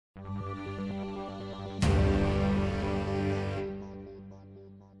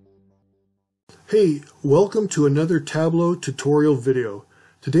Hey, welcome to another Tableau tutorial video.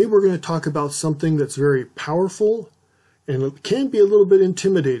 Today we're going to talk about something that's very powerful and it can be a little bit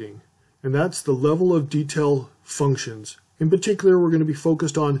intimidating, and that's the level of detail functions. In particular, we're going to be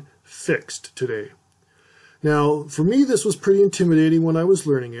focused on fixed today. Now, for me, this was pretty intimidating when I was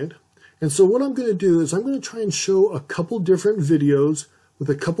learning it, and so what I'm going to do is I'm going to try and show a couple different videos with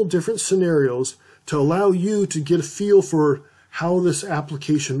a couple different scenarios to allow you to get a feel for how this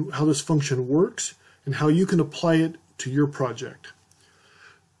function works and how you can apply it to your project.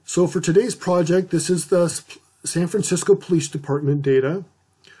 So for today's project, this is the San Francisco Police Department data.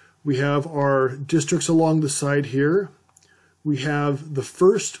 We have our districts along the side here. We have the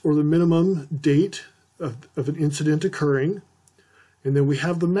first or the minimum date of an incident occurring. And then we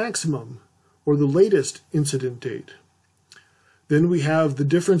have the maximum or the latest incident date. Then we have the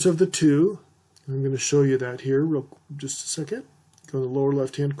difference of the two. I'm going to show you that here just a second. Go to the lower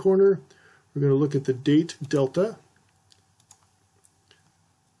left-hand corner. We're going to look at the date delta.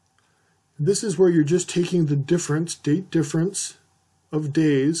 This is where you're just taking the difference, date difference of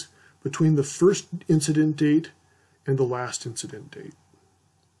days between the first incident date and the last incident date.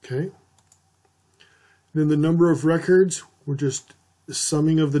 Okay? Then the number of records, we're just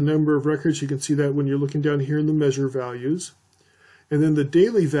summing of the number of records. You can see that when you're looking down here in the measure values. And then the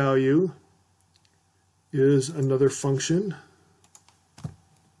daily value is another function.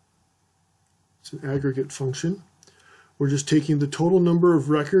 It's an aggregate function. We're just taking the total number of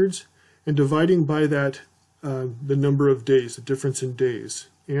records and dividing by that the number of days, the difference in days.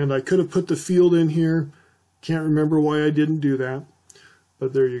 And I could have put the field in here. Can't remember why I didn't do that,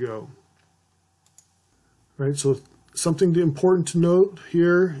 but there you go. Right, so something important to note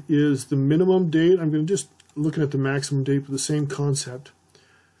here is the minimum date. I'm going to just looking at the maximum date, but the same concept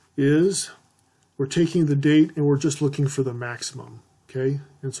is we're taking the date and we're just looking for the maximum. Okay,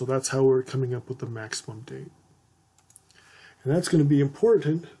 and so that's how we're coming up with the maximum date. And that's going to be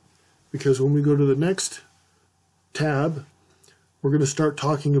important because when we go to the next tab, we're going to start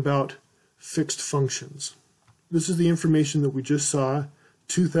talking about fixed functions. This is the information that we just saw,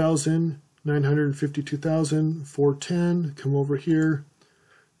 2,000, 952,000, 410, come over here,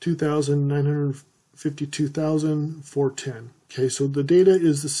 2,000, 952,000, 410. Okay, so the data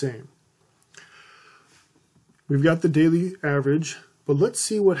is the same. We've got the daily average, but let's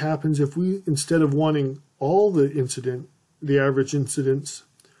see what happens if we, instead of wanting all the average incidents,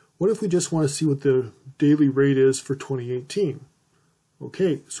 what if we just want to see what the daily rate is for 2018?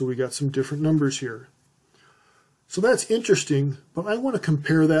 Okay, so we got some different numbers here. So that's interesting, but I want to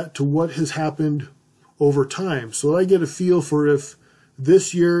compare that to what has happened over time. So I get a feel for if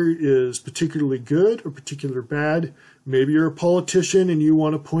this year is particularly good or particularly bad. Maybe you're a politician and you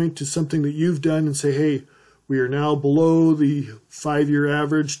want to point to something that you've done and say, hey, we are now below the 5-year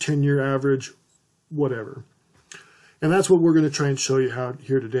average, 10-year average, whatever. And that's what we're going to try and show you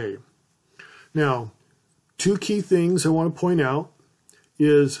here today. Now, two key things I want to point out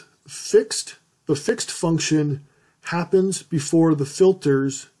is the fixed function happens before the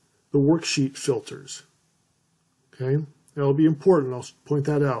filters, the worksheet filters. Okay, that'll be important. I'll point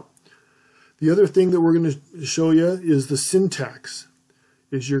that out. The other thing that we're going to show you is the syntax.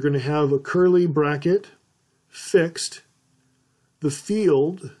 Is you're going to have a curly bracket, fixed, the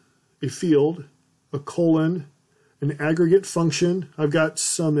field, a colon, an aggregate function. I've got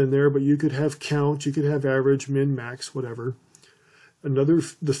some in there, but you could have count, you could have average, min, max, whatever.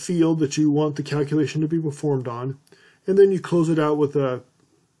 The field that you want the calculation to be performed on, and then you close it out with a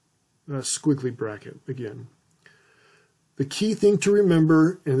squiggly bracket again. The key thing to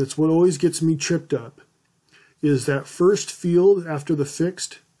remember, and it's what always gets me tripped up, is that first field after the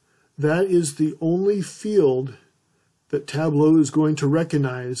fixed. That is the only field that Tableau is going to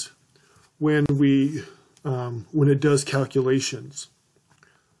recognize when it does calculations.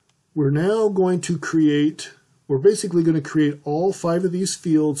 We're now going to we're basically going to create all 5 of these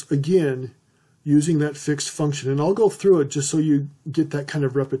fields again using that fixed function. And I'll go through it just so you get that kind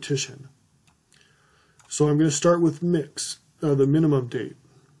of repetition. So I'm going to start with the minimum date.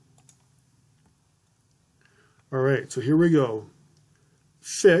 All right, so here we go.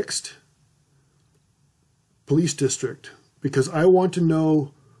 Fixed police district, because I want to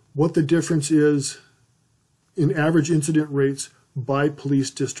know what the difference is in average incident rates by police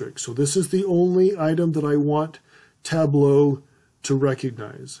district. So this is the only item that I want Tableau to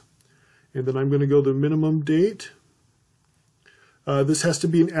recognize. And then I'm going to go to minimum date. This has to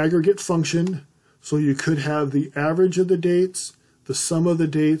be an aggregate function, so you could have the average of the dates, the sum of the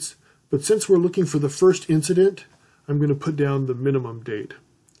dates, but since we're looking for the first incident, I'm going to put down the minimum date.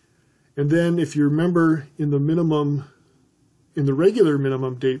 And then if you remember in the regular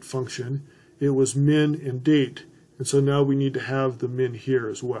minimum date function, it was min and date. And so now we need to have the min here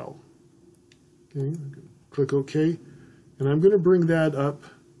as well. Okay, click OK. And I'm going to bring that up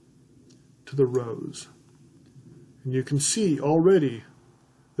to the rows. And you can see already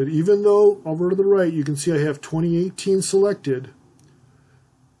that even though over to the right you can see I have 2018 selected,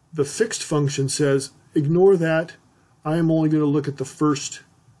 the fixed function says ignore that. I am only going to look at the first.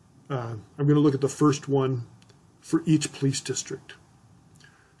 I'm going to look at the first one for each police district.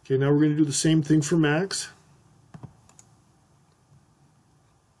 Okay, now we're going to do the same thing for max.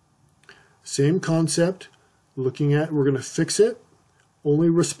 Same concept. Looking at, we're going to fix it, only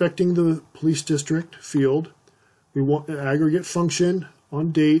respecting the police district field. We want an aggregate function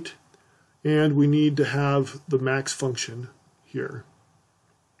on date, and we need to have the max function here.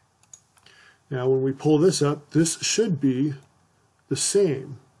 Now when we pull this up, this should be the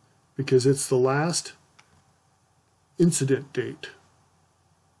same because it's the last incident date.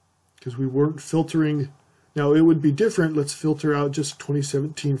 Because we weren't filtering. Now it would be different. Let's filter out just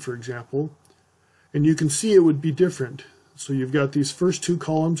 2017, for example. And you can see it would be different. So you've got these first two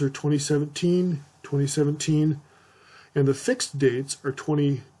columns are 2017, 2017, and the fixed dates are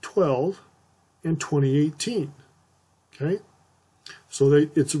 2012 and 2018. Okay? So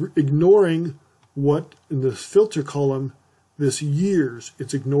it's ignoring what in the filter column, this years,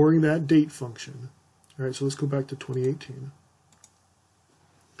 it's ignoring that date function. All right, so let's go back to 2018.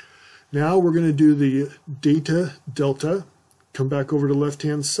 Now we're going to do the data delta. Come back over to the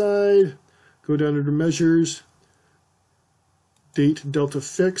left-hand side. Go down under measures, date delta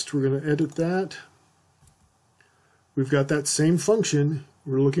fixed, we're going to edit that. We've got that same function.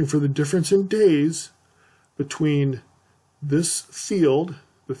 We're looking for the difference in days between this field,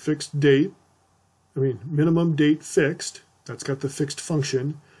 the fixed date, minimum date fixed, that's got the fixed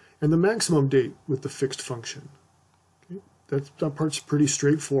function, and the maximum date with the fixed function. Okay? That part's pretty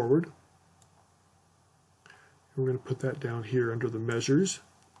straightforward. We're going to put that down here under the measures.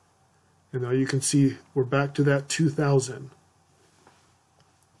 And now you can see we're back to that 2000.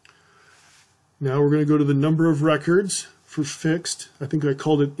 Now we're going to go to the number of records for fixed. I think I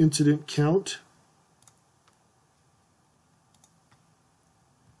called it incident count.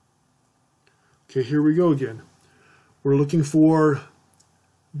 Okay, here we go again. We're looking for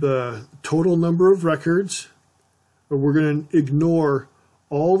the total number of records, but we're going to ignore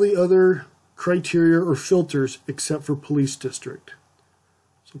all the other criteria or filters except for police district.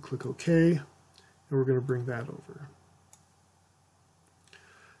 So click OK, and we're going to bring that over.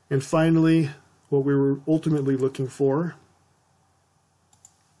 And finally, what we were ultimately looking for,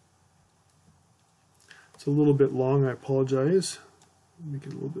 it's a little bit long, I apologize. Make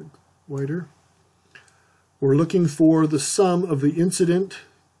it a little bit wider. We're looking for the sum of the incident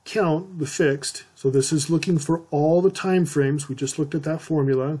count, the fixed. So this is looking for all the time frames. We just looked at that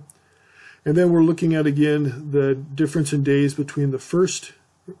formula. And then we're looking at, again, the difference in days between the first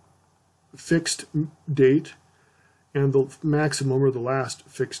fixed date and the maximum or the last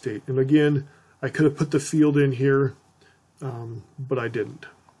fixed date. And again, I could have put the field in here, but I didn't.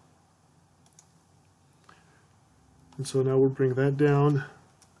 And so now we'll bring that down.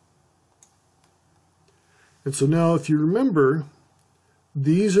 And so now if you remember,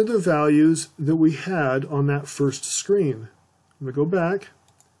 these are the values that we had on that first screen. I'm going to go back.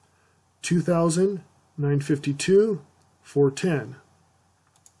 2000, 952, 410.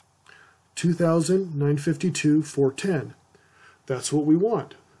 2000, 952, 410. That's what we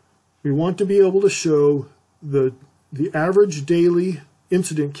want. We want to be able to show the average daily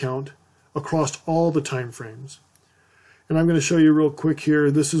incident count across all the time frames. And I'm going to show you real quick here.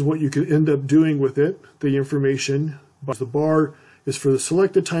 This is what you could end up doing with it. The information, the bar is for the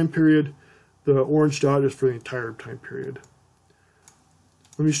selected time period. The orange dot is for the entire time period.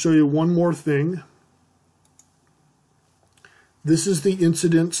 Let me show you one more thing. This is the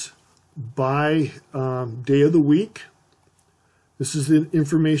incidents by day of the week. This is the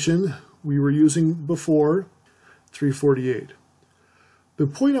information we were using before, 348. The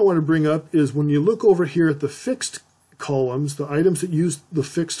point I want to bring up is when you look over here at the fixed columns, the items that use the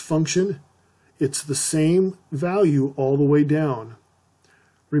fixed function, it's the same value all the way down.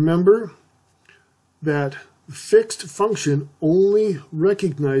 Remember that fixed function only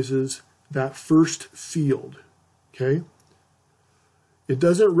recognizes that first field, okay? It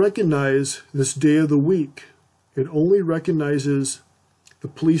doesn't recognize this day of the week. It only recognizes the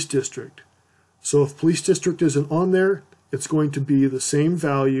police district. So if police district isn't on there, it's going to be the same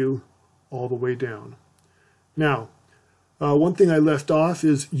value all the way down. Now, one thing I left off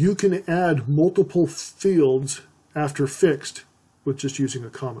is you can add multiple fields after fixed with just using a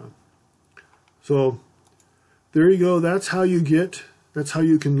comma. So there you go. That's how you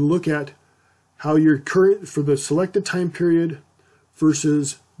can look at how your current for the selected time period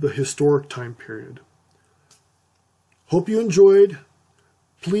versus the historic time period. Hope you enjoyed.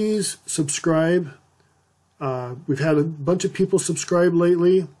 Please subscribe. We've had a bunch of people subscribe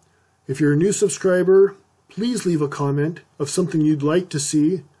lately. If you're a new subscriber, please leave a comment of something you'd like to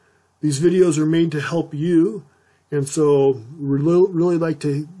see. These videos are made to help you, and so we'd really like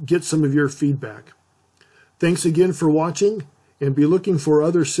to get some of your feedback. Thanks again for watching, and be looking for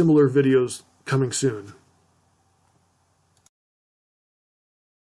other similar videos coming soon.